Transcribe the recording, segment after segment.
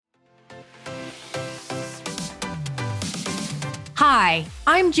Hi,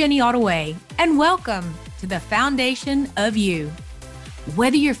 I'm Jenny Ottaway, and welcome to the Foundation of You.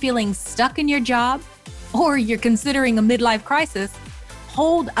 Whether you're feeling stuck in your job or you're considering a midlife crisis,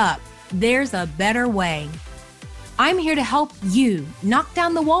 hold up, there's a better way. I'm here to help you knock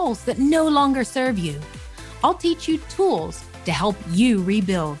down the walls that no longer serve you. I'll teach you tools to help you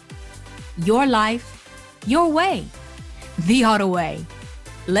rebuild your life, your way, the Ottaway.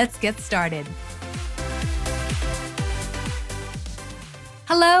 Let's get started.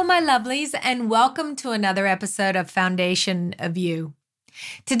 Hello, my lovelies, and welcome to another episode of Foundation of You.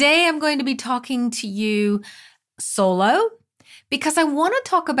 Today, I'm going to be talking to you solo because I want to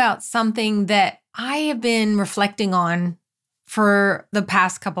talk about something that I have been reflecting on for the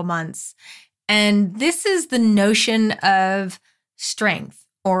past couple months. And this is the notion of strength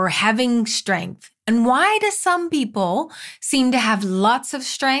or having strength. And why do some people seem to have lots of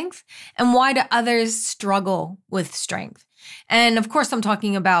strength and why do others struggle with strength? And of course, I'm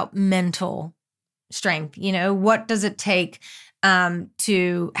talking about mental strength. You know, what does it take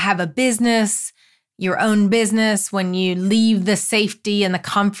to have a business, your own business, when you leave the safety and the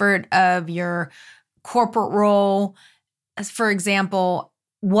comfort of your corporate role? As for example,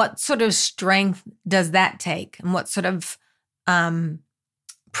 what sort of strength does that take? And what sort of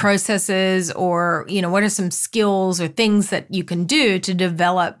processes or, what are some skills or things that you can do to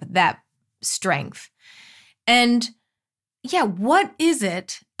develop that strength? And what is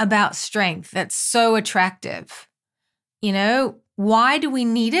it about strength that's so attractive? Why do we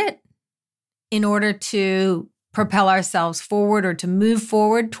need it in order to propel ourselves forward or to move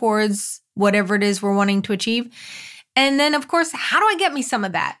forward towards whatever it is we're wanting to achieve? And then, of course, how do I get me some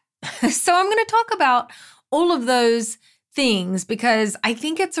of that? So I'm going to talk about all of those things because I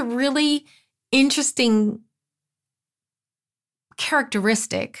think it's a really interesting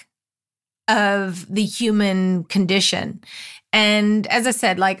characteristic of the human condition. And as I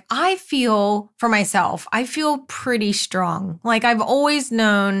said, I feel for myself, I feel pretty strong. I've always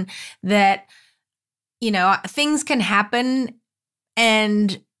known that, things can happen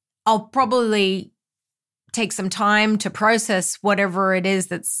and I'll probably take some time to process whatever it is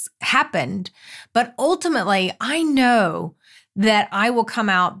that's happened. But ultimately, I know that I will come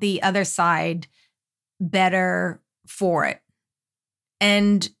out the other side better for it.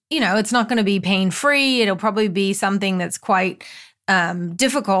 And it's not going to be pain-free. It'll probably be something that's quite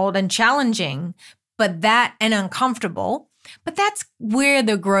difficult and challenging, and uncomfortable. But that's where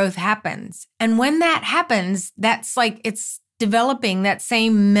the growth happens. And when that happens, that's it's developing that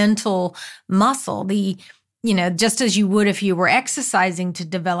same mental muscle. Just as you would if you were exercising to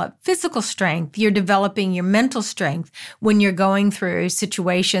develop physical strength, you're developing your mental strength when you're going through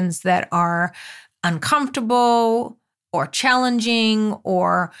situations that are uncomfortable or challenging,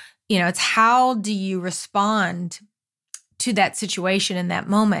 or, it's how do you respond to that situation in that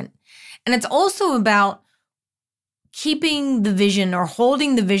moment. And it's also about keeping the vision or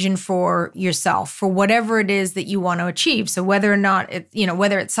holding the vision for yourself, for whatever it is that you want to achieve. So whether or not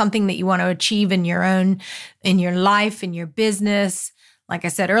whether it's something that you want to achieve in your life, in your business, like I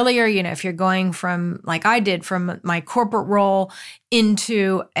said earlier, if you're going from, like I did, from my corporate role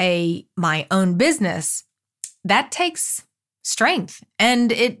into my own business, that takes strength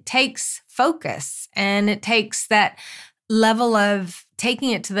and it takes focus and it takes that level of taking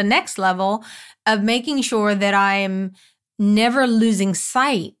it to the next level of making sure that I'm never losing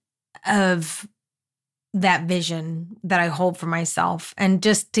sight of that vision that I hold for myself and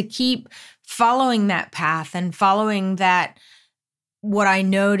just to keep following that path and following that, what I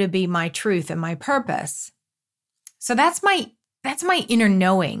know to be my truth and my purpose. So that's my inner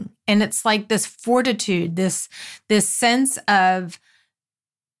knowing. And it's like this fortitude, this sense of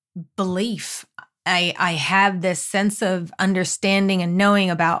belief. I have this sense of understanding and knowing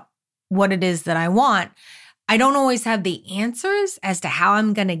about what it is that I want. I don't always have the answers as to how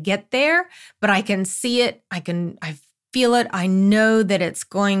I'm going to get there, but I can see it. I feel it. I know that it's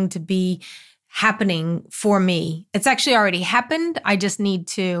going to be happening for me. It's actually already happened. I just need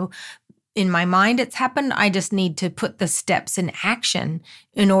to, in my mind, it's happened. I just need to put the steps in action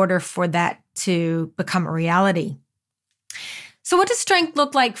in order for that to become a reality. So what does strength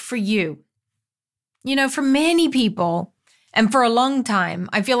look like for you? For many people, and for a long time,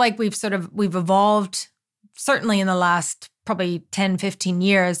 I feel like we've evolved, certainly in the last probably 10, 15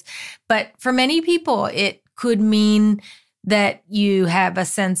 years. But for many people, it could mean that you have a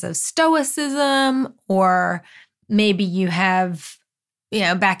sense of stoicism, or maybe you have,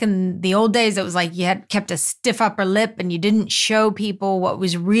 back in the old days, it was like you had kept a stiff upper lip and you didn't show people what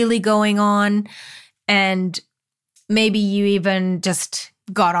was really going on. And maybe you even just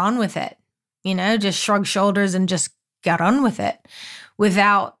got on with it, just shrugged shoulders and just got on with it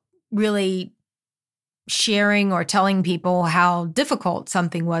without really sharing or telling people how difficult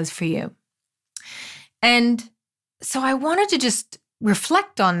something was for you. And so I wanted to just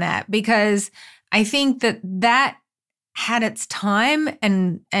reflect on that, because I think that had its time,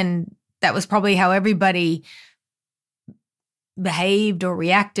 and that was probably how everybody behaved or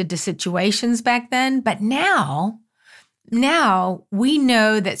reacted to situations back then. But now we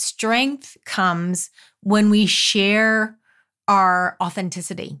know that strength comes when we share our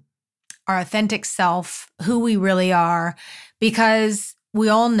authenticity, our authentic self, who we really are, because we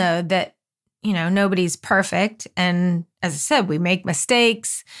all know that, nobody's perfect. And as I said, we make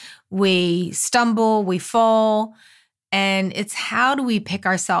mistakes, we stumble, we fall. And it's how do we pick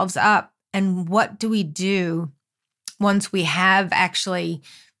ourselves up, and what do we do once we have actually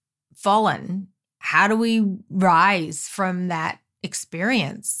fallen? How do we rise from that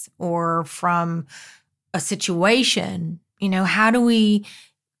experience or from a situation? How do we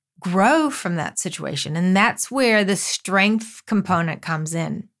grow from that situation? And that's where the strength component comes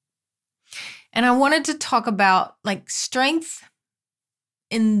in. And I wanted to talk about, like, strength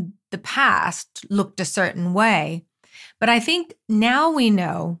in the past looked a certain way, but I think now we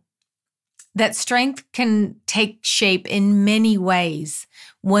know that strength can take shape in many ways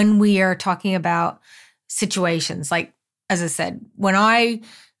when we are talking about situations. Like, as I said, when I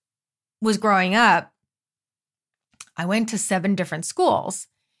was growing up, I went to 7 different schools.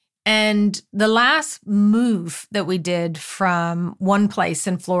 And the last move that we did from one place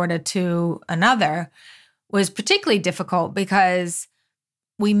in Florida to another was particularly difficult, because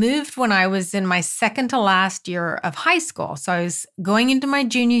we moved when I was in my second to last year of high school. So I was going into my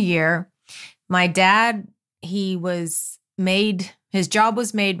junior year. My dad, his job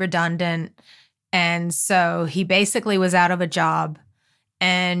was made redundant. And so he basically was out of a job,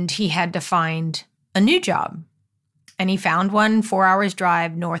 and he had to find a new job. And he found one 4 hours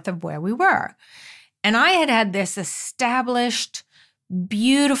drive north of where we were. And I had this established,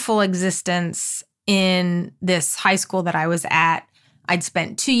 beautiful existence in this high school that I was at. I'd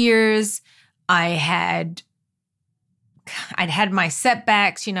spent 2 years. I'd had my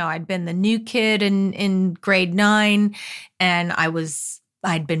setbacks. I'd been the new kid in grade 9, and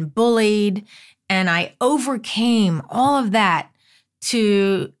I'd been bullied, and I overcame all of that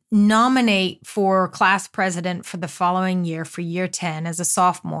to nominate for class president for the following year, for year 10 as a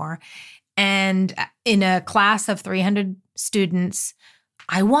sophomore. And in a class of 300 students,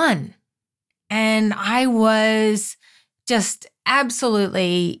 I won. And I was just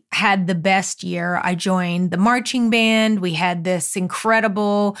absolutely had the best year. I joined the marching band. We had this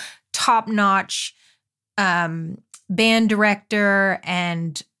incredible, top-notch band director,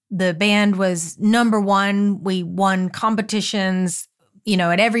 and the band was number one. We won competitions,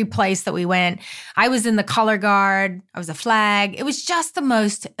 at every place that we went. I was in the color guard. I was a flag. It was just the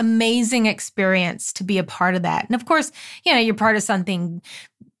most amazing experience to be a part of that. And of course, you're part of something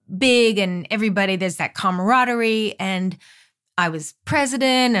big, and everybody, there's that camaraderie. And I was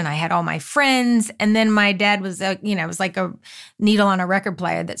president, and I had all my friends. And then my dad was, it was like a needle on a record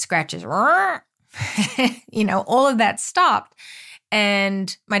player that scratches. All of that stopped.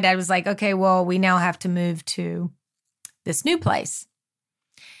 And my dad was like, okay, well, we now have to move to this new place.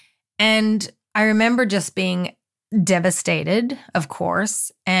 And I remember just being devastated, of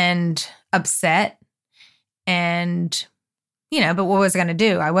course, and upset. And, but what was I going to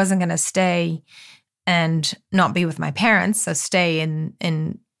do? I wasn't going to stay and not be with my parents, so stay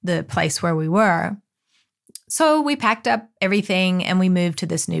in the place where we were. So we packed up everything and we moved to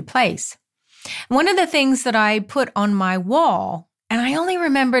this new place. One of the things that I put on my wall, and I only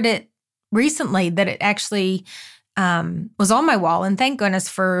remembered it recently that it actually was on my wall, and thank goodness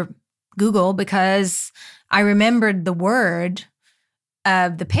for Google, because I remembered the word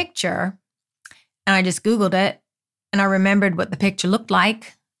of the picture, and I just Googled it, and I remembered what the picture looked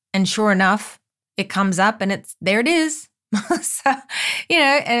like. And sure enough, it comes up, and there it is. So,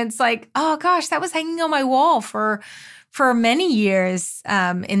 and it's like, oh gosh, that was hanging on my wall for many years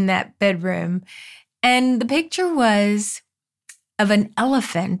in that bedroom. And the picture was of an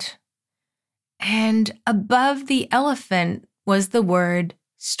elephant, and above the elephant was the word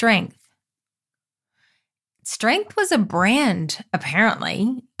strength. Strength was a brand,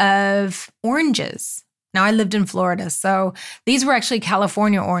 apparently, of oranges. Now, I lived in Florida, so these were actually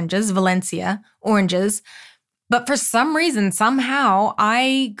California oranges, Valencia oranges. But for some reason, somehow,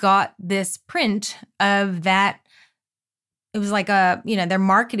 I got this print of that. It was like their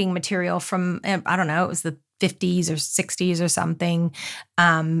marketing material from, I don't know, it was the 50s or 60s or something,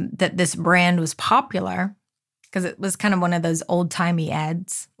 that this brand was popular, because it was kind of one of those old-timey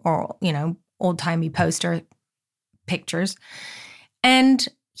ads, or, old-timey poster pictures. And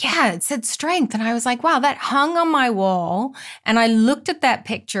yeah, it said strength. And I was like, wow, that hung on my wall. And I looked at that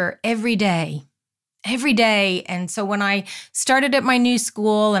picture every day. And so when I started at my new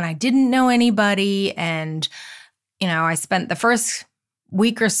school and I didn't know anybody, and, I spent the first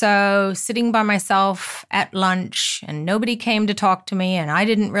week or so sitting by myself at lunch and nobody came to talk to me. And I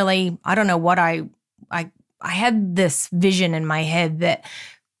don't know what I had this vision in my head that,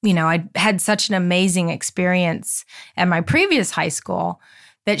 I had such an amazing experience at my previous high school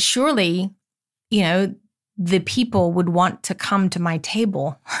that surely, the people would want to come to my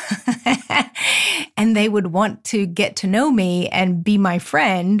table and they would want to get to know me and be my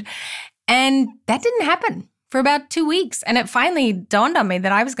friend. And that didn't happen for about 2 weeks. And it finally dawned on me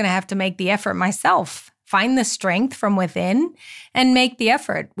that I was going to have to make the effort myself, find the strength from within and make the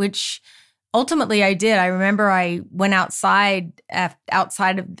effort, which ultimately I did. I remember I went outside of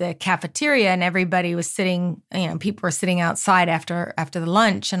the cafeteria and everybody was sitting, people were sitting outside after the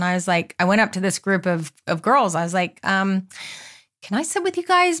lunch. And I was like, I went up to this group of girls. I was like, can I sit with you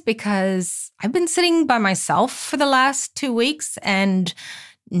guys? Because I've been sitting by myself for the last 2 weeks and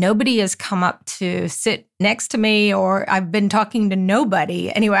nobody has come up to sit next to me, or I've been talking to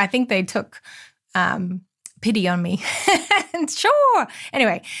nobody. Anyway, I think they took pity on me. Sure.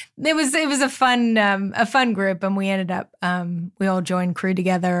 Anyway, it was a fun group, and we ended up we all joined crew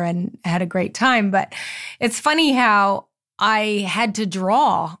together and had a great time. But it's funny how I had to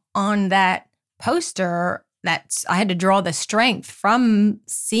draw on that poster. I had to draw the strength from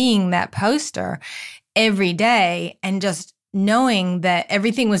seeing that poster every day and just knowing that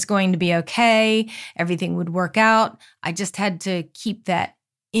everything was going to be okay, everything would work out. I just had to keep that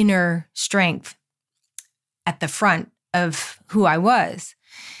inner strength at the front of who I was.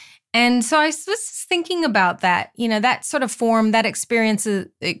 And so I was thinking about that, that sort of form, that experience,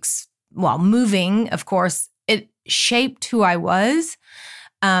 moving, of course, it shaped who I was.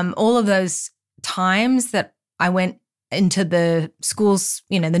 All of those times that I went into the schools,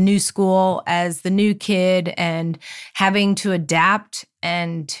 the new school as the new kid and having to adapt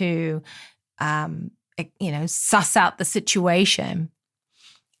and to, suss out the situation.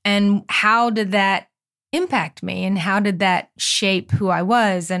 And how did that impact me and how did that shape who I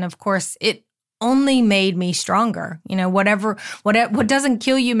was? And of course, it only made me stronger. What doesn't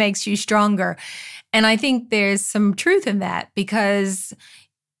kill you makes you stronger. And I think there's some truth in that, because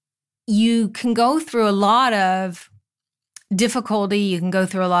you can go through a lot of difficulty, you can go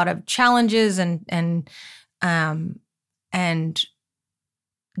through a lot of challenges and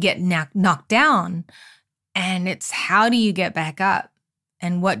get knocked down. And it's how do you get back up?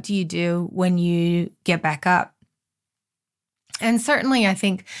 And what do you do when you get back up? And certainly, I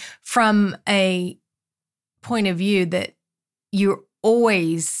think from a point of view that you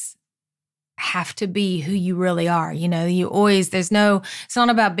always have to be who you really are. It's not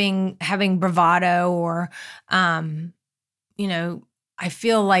about having bravado or, I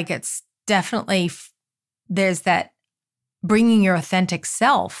feel like it's definitely, there's that bringing your authentic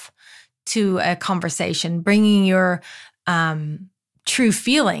self to a conversation, bringing your, true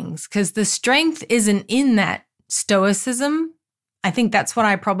feelings, because the strength isn't in that stoicism. I think that's what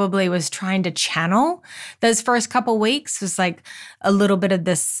I probably was trying to channel those first couple weeks, was like a little bit of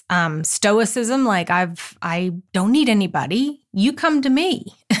this stoicism, like I don't need anybody, you come to me,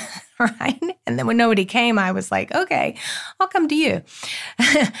 right? And then when nobody came, I was like, okay, I'll come to you.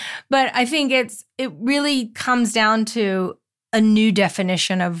 But I think it really comes down to a new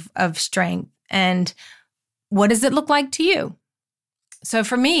definition of strength, and what does it look like to you? So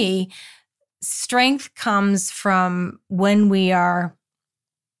for me, strength comes from when we are,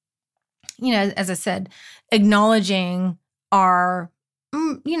 as I said, acknowledging our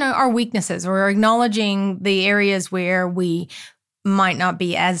weaknesses, or acknowledging the areas where we might not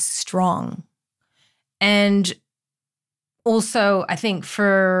be as strong. And also, I think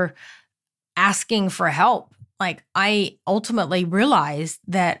for asking for help, like I ultimately realized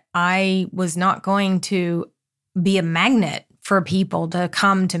that I was not going to be a magnet for people to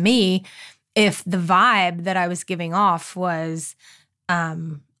come to me if the vibe that I was giving off was,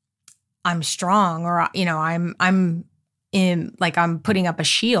 I'm strong, or I'm putting up a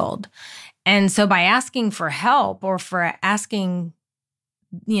shield. And so by asking for help, or for asking,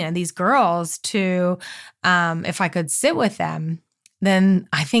 these girls to, if I could sit with them, then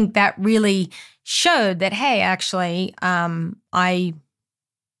I think that really showed that, hey, actually, I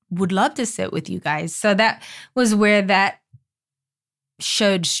would love to sit with you guys. So that was where that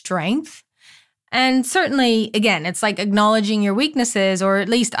showed strength. And certainly, again, it's like acknowledging your weaknesses, or at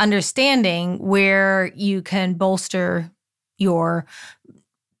least understanding where you can bolster your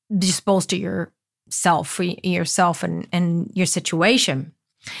self, for yourself and your situation.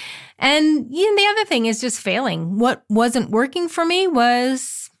 And the other thing is just failing. What wasn't working for me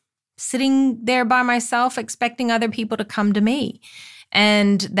was sitting there by myself, expecting other people to come to me.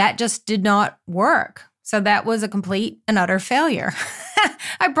 And that just did not work. So that was a complete and utter failure.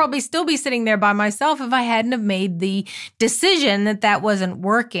 I'd probably still be sitting there by myself if I hadn't have made the decision that wasn't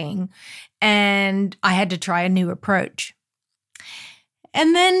working and I had to try a new approach.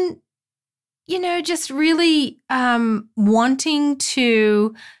 And then, just really wanting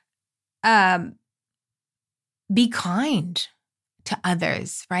to be kind to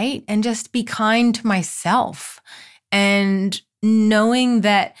others, right? And just be kind to myself. And knowing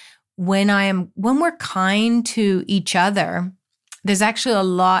that when we're kind to each other, there's actually a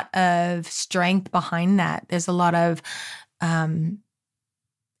lot of strength behind that. There's a lot of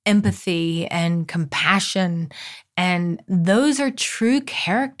empathy and compassion. And those are true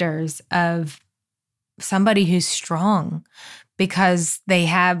characters of somebody who's strong, because they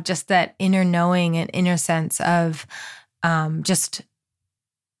have just that inner knowing and inner sense of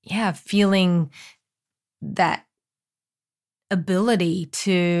feeling that ability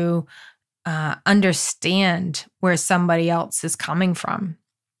to understand where somebody else is coming from.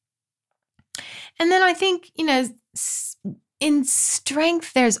 And then I think, in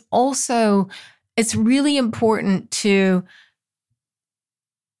strength, it's really important to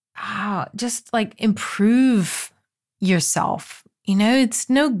just like improve yourself. It's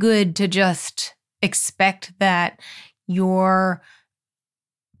no good to just expect that you're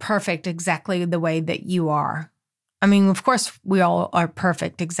perfect exactly the way that you are. I mean, of course, we all are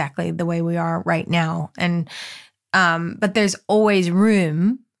perfect exactly the way we are right now. And but there's always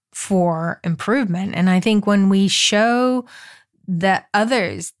room for improvement. And I think when we show the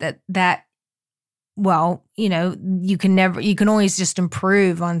others that you can always just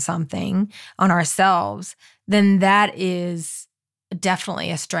improve on something, on ourselves, then that is definitely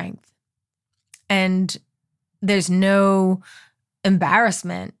a strength. And there's no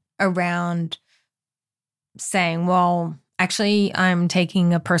embarrassment around saying, well, actually, I'm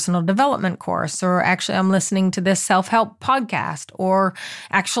taking a personal development course, or actually, I'm listening to this self-help podcast, or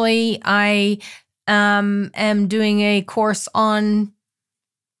actually, I am doing a course on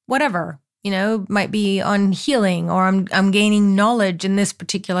whatever, might be on healing, or I'm gaining knowledge in this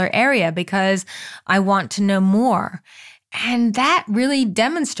particular area because I want to know more. And that really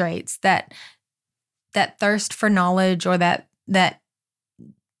demonstrates that thirst for knowledge, or that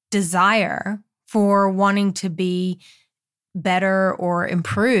desire for wanting to be better or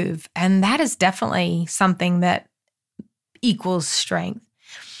improve. And that is definitely something that equals strength.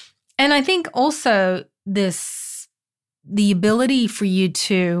 And I think also the ability for you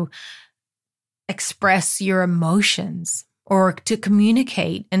to express your emotions, or to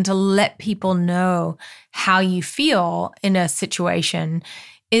communicate and to let people know how you feel in a situation,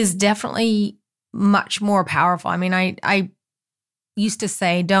 is definitely much more powerful. I mean, I used to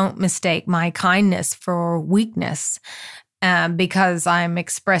say, don't mistake my kindness for weakness, because I'm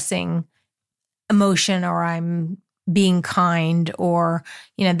expressing emotion, or I'm being kind, or,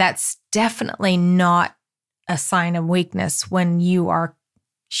 that's definitely not a sign of weakness when you are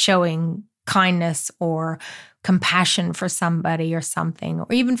showing kindness or compassion for somebody or something, or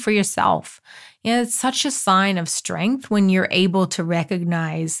even for yourself. It's such a sign of strength when you're able to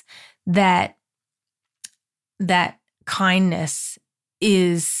recognize that kindness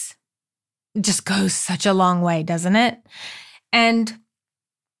just goes such a long way, doesn't it? And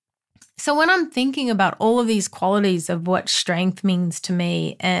so when I'm thinking about all of these qualities of what strength means to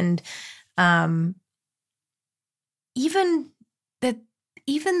me, and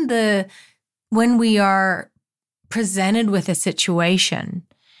when we are presented with a situation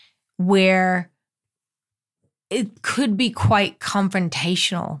where it could be quite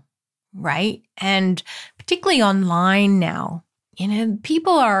confrontational, right? And particularly online now,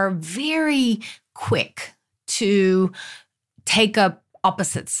 people are very quick to take up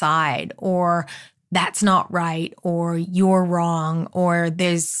opposite side, or that's not right, or you're wrong, or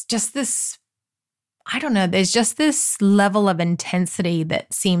there's just this, there's just this level of intensity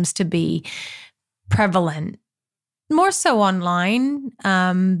that seems to be prevalent, more so online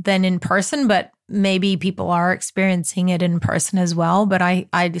than in person, but maybe people are experiencing it in person as well. But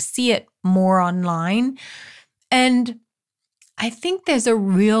I see it more online. And I think there's a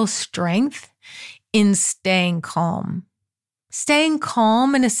real strength in staying calm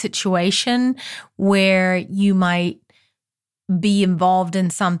in a situation where you might be involved in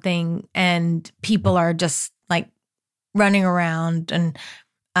something and people are just like running around. And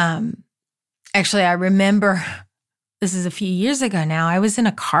actually, I remember, this is a few years ago now, I was in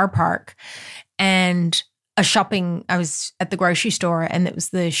a car park and I was at the grocery store, and it was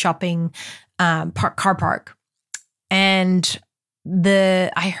the shopping car park. And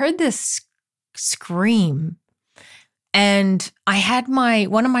I heard this scream, and I had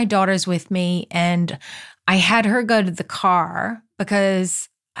one of my daughters with me, and I had her go to the car because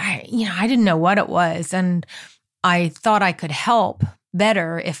I didn't know what it was. And I thought I could help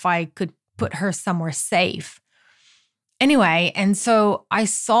better if I could put her somewhere safe. Anyway, and so I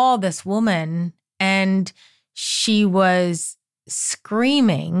saw this woman, and she was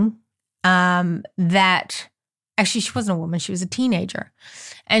screaming that actually she wasn't a woman, she was a teenager.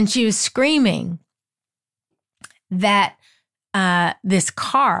 And she was screaming that this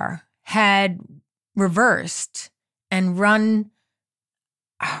car had reversed and run,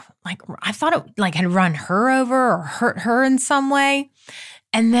 I thought it had run her over or hurt her in some way.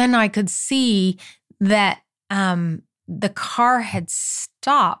 And then I could see that the car had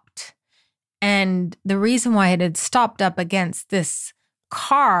stopped. And the reason why it had stopped up against this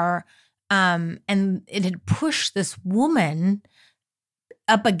car, and it had pushed this woman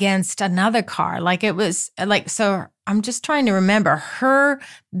up against another car. So I'm just trying to remember. Her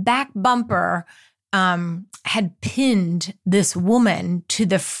back bumper had pinned this woman to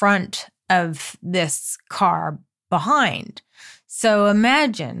the front of this car behind. So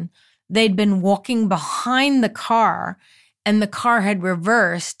imagine they'd been walking behind the car, and the car had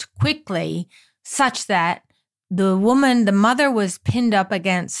reversed quickly such that the mother was pinned up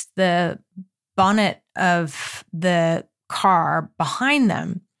against the bonnet of the car behind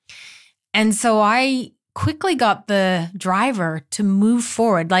them. And so I quickly got the driver to move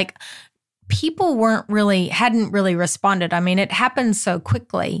forward. People hadn't really responded. I mean, it happened so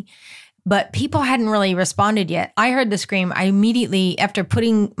quickly, but people hadn't really responded yet. I heard the scream. I immediately, after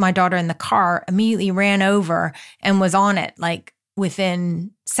putting my daughter in the car, immediately ran over and was on it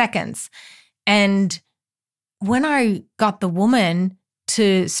within seconds. And when I got the woman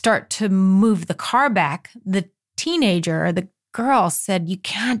to start to move the car back, the teenager, the girl said, "You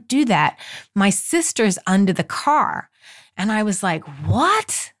can't do that. My sister's under the car." And I was like,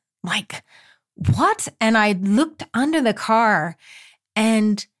 "What? What?" And I looked under the car,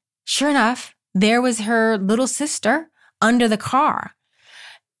 and sure enough, there was her little sister under the car.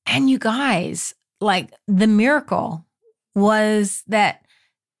 And you guys, the miracle was that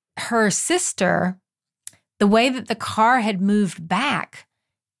her sister, the way that the car had moved back,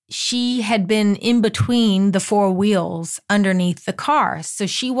 she had been in between the four wheels underneath the car. So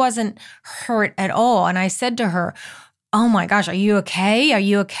she wasn't hurt at all. And I said to her, "Oh my gosh, are you okay? Are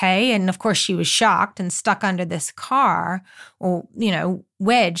you okay?" And of course she was shocked and stuck under this car or,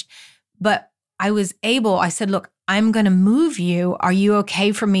 wedged. But I said, "Look, I'm going to move you. Are you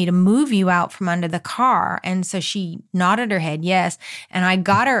okay for me to move you out from under the car?" And so she nodded her head, yes. And I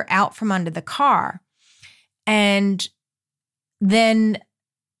got her out from under the car. And then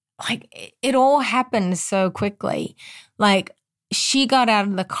it all happened so quickly. She got out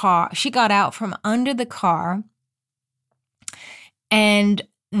of the car. She got out from under the car, and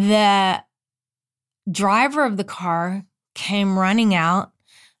the driver of the car came running out.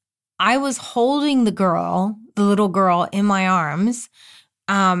 I was holding the little girl in my arms.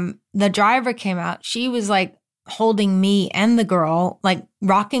 The driver came out. She was holding me and the girl,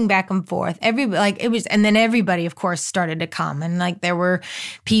 rocking back and forth. And then everybody, of course, started to come, and there were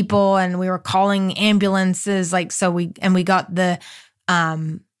people, and we were calling ambulances. We got the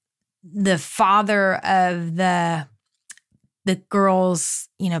father of the girls,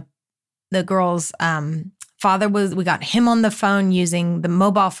 the girl's father we got him on the phone using the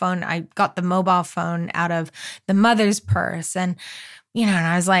mobile phone. I got the mobile phone out of the mother's purse. And, and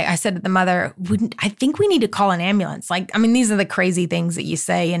I said to the mother, I think we need to call an ambulance. These are the crazy things that you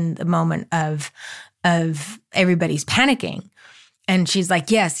say in the moment of everybody's panicking. And she's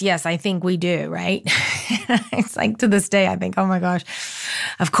like, yes, I think we do, right? It's to this day, I think, oh my gosh,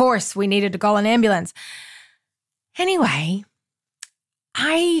 of course we needed to call an ambulance. Anyway,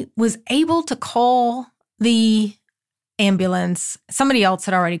 I was able to call the ambulance. Somebody else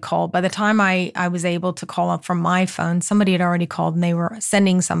had already called. By the time I was able to call up from my phone, somebody had already called, and they were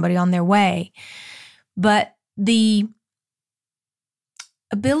sending somebody on their way. But the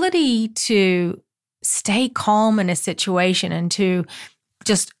ability to stay calm in a situation and to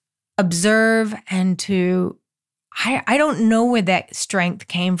just observe and to, I don't know where that strength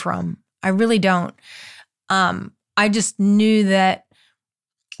came from. I really don't. I just knew that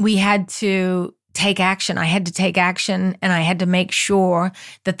we had to take action. I had to take action, and I had to make sure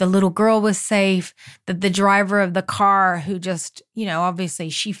that the little girl was safe, that the driver of the car, who just, obviously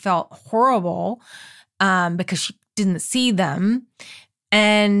she felt horrible because she didn't see them.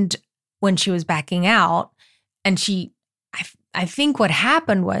 And when she was backing out. And I think what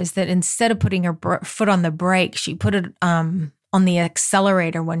happened was that instead of putting her foot on the brake, she put it on the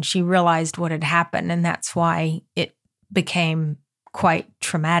accelerator when she realized what had happened. And that's why it became quite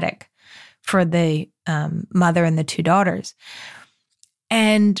traumatic for the mother and the two daughters.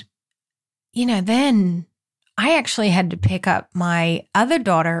 And, then I actually had to pick up my other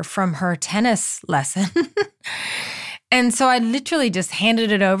daughter from her tennis lesson. And so I literally just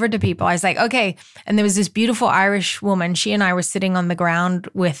handed it over to people. I was like, okay. And there was this beautiful Irish woman. She and I were sitting on the ground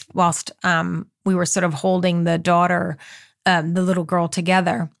whilst we were sort of holding the daughter, the little girl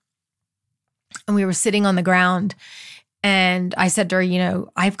together. And we were sitting on the ground. And I said to her,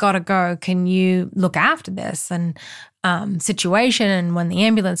 I've got to go. Can you look after this and situation? And when the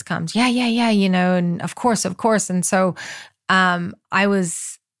ambulance comes, yeah, and of course. And so I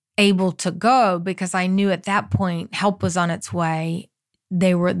was able to go because I knew at that point help was on its way.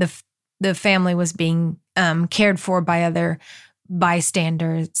 The family was being cared for by other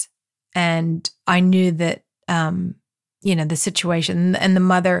bystanders, and I knew that the situation. And the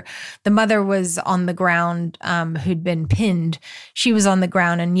mother was on the ground, who'd been pinned. She was on the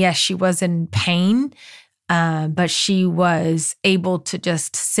ground, and yes, she was in pain, but she was able to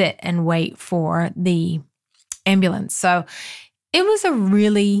just sit and wait for the ambulance. So it was a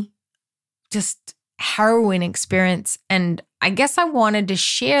really just harrowing experience. And I guess I wanted to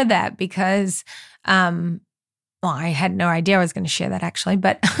share that because, I had no idea I was going to share that actually,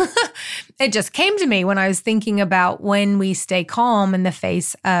 but it just came to me when I was thinking about when we stay calm in the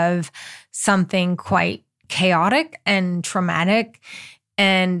face of something quite chaotic and traumatic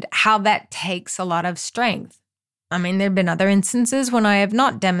and how that takes a lot of strength. I mean, there have been other instances when I have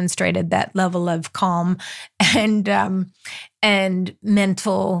not demonstrated that level of calm and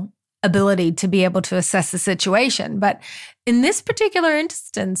mental ability to be able to assess the situation. But in this particular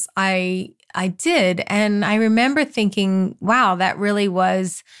instance, I did. And I remember thinking, wow, that really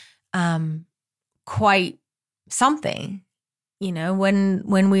was quite something,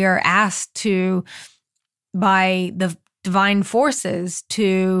 when we are asked by the divine forces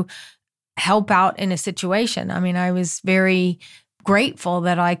to help out in a situation. I mean, I was very grateful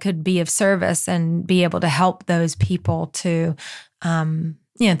that I could be of service and be able to help those people to,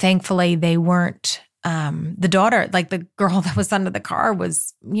 thankfully they weren't, the daughter, like the girl that was under the car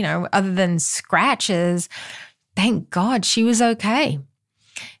was, other than scratches, thank God she was okay.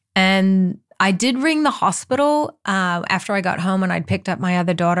 And I did ring the hospital after I got home and I'd picked up my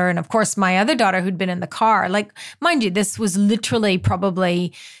other daughter. And of course, my other daughter who'd been in the car, like, mind you, this was literally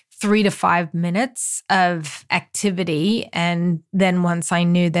probably 3 to 5 minutes of activity. And then once I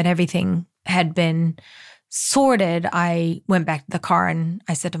knew that everything had been sorted, I went back to the car and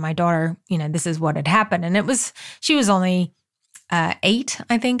I said to my daughter, this is what had happened. And she was only 8,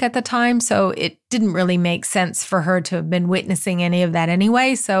 I think, at the time. So it didn't really make sense for her to have been witnessing any of that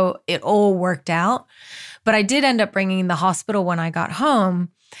anyway. So it all worked out. But I did end up bringing the hospital when I got home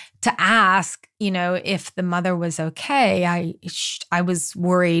to ask, if the mother was okay. I was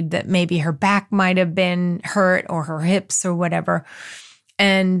worried that maybe her back might have been hurt or her hips or whatever.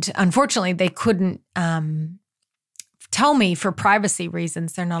 And unfortunately, they couldn't tell me for privacy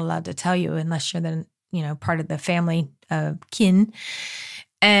reasons. They're not allowed to tell you unless you're the, part of the family kin.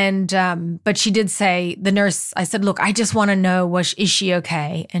 And but she did say, the nurse, I said, look, I just want to know, is she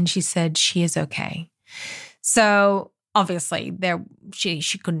okay? And she said, she is okay. So obviously she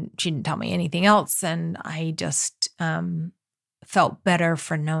didn't tell me anything else. And I just felt better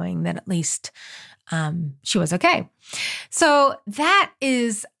for knowing that at least she was okay. So that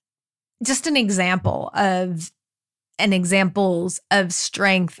is just examples of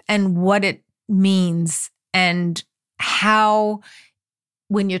strength and what it means, and how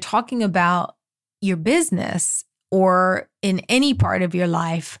when you're talking about your business or in any part of your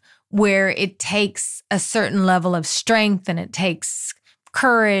life where it takes a certain level of strength and it takes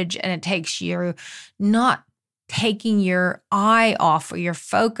courage and it takes you not taking your eye off or your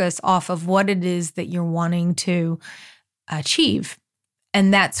focus off of what it is that you're wanting to achieve.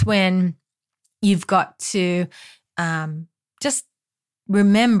 And that's when you've got to just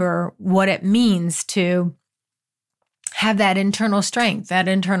remember what it means to have that internal strength, that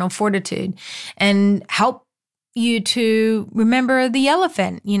internal fortitude, and help you to remember the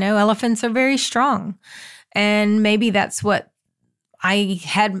elephant. Elephants are very strong. And maybe that's what I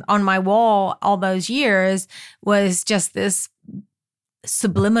had on my wall all those years, was just this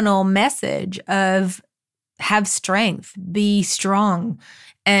subliminal message of have strength, be strong,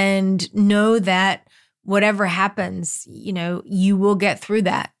 and know that whatever happens, you will get through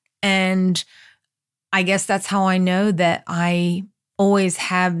that. And I guess that's how I know that I always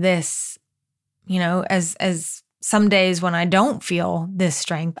have this, as some days when I don't feel this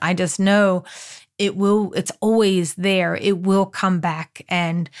strength, I just know it's always there. It will come back,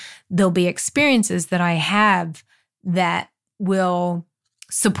 and there'll be experiences that I have that will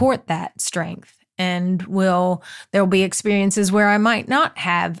support that strength, and there'll be experiences where I might not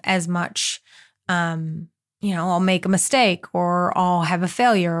have as much, I'll make a mistake or I'll have a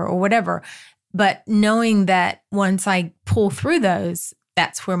failure or whatever. But knowing that once I pull through those,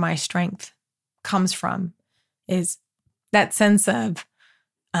 that's where my strength comes from, is that sense of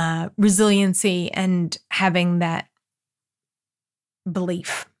resiliency and having that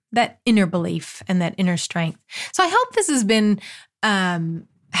belief, that inner belief and that inner strength. So I hope this has been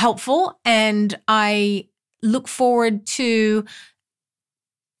helpful, and I look forward to,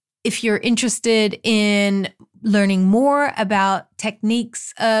 if you're interested in learning more about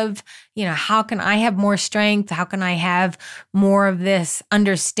techniques of, how can I have more strength? How can I have more of this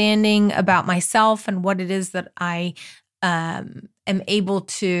understanding about myself and what it is that I am able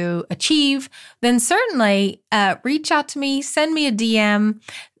to achieve, then certainly reach out to me, send me a DM.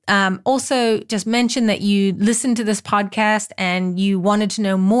 Also, just mention that you listened to this podcast and you wanted to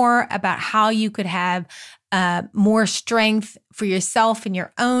know more about how you could have more strength for yourself in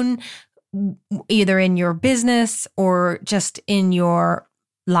your own, either in your business or just in your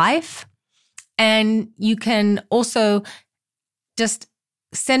life. And you can also just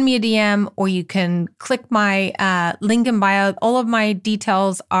send me a DM, or you can click my link in bio. All of my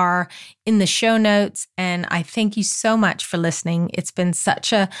details are in the show notes. And I thank you so much for listening. It's been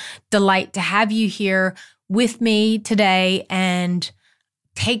such a delight to have you here with me today, and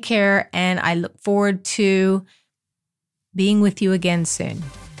take care. And I look forward to being with you again soon.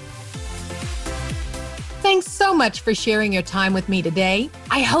 Thanks so much for sharing your time with me today.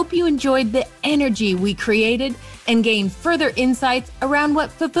 I hope you enjoyed the energy we created and gained further insights around what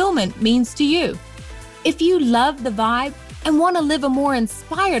fulfillment means to you. If you love the vibe and want to live a more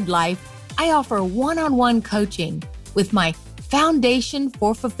inspired life, I offer one-on-one coaching with my Foundation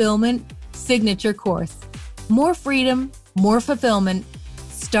for Fulfillment signature course. More freedom, more fulfillment,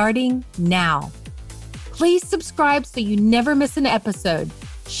 starting now. Please subscribe so you never miss an episode.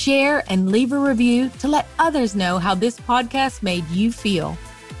 Share and leave a review to let others know how this podcast made you feel.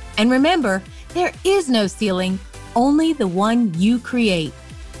 And remember, there is no ceiling, only the one you create.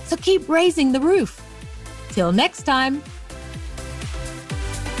 So keep raising the roof. Till next time.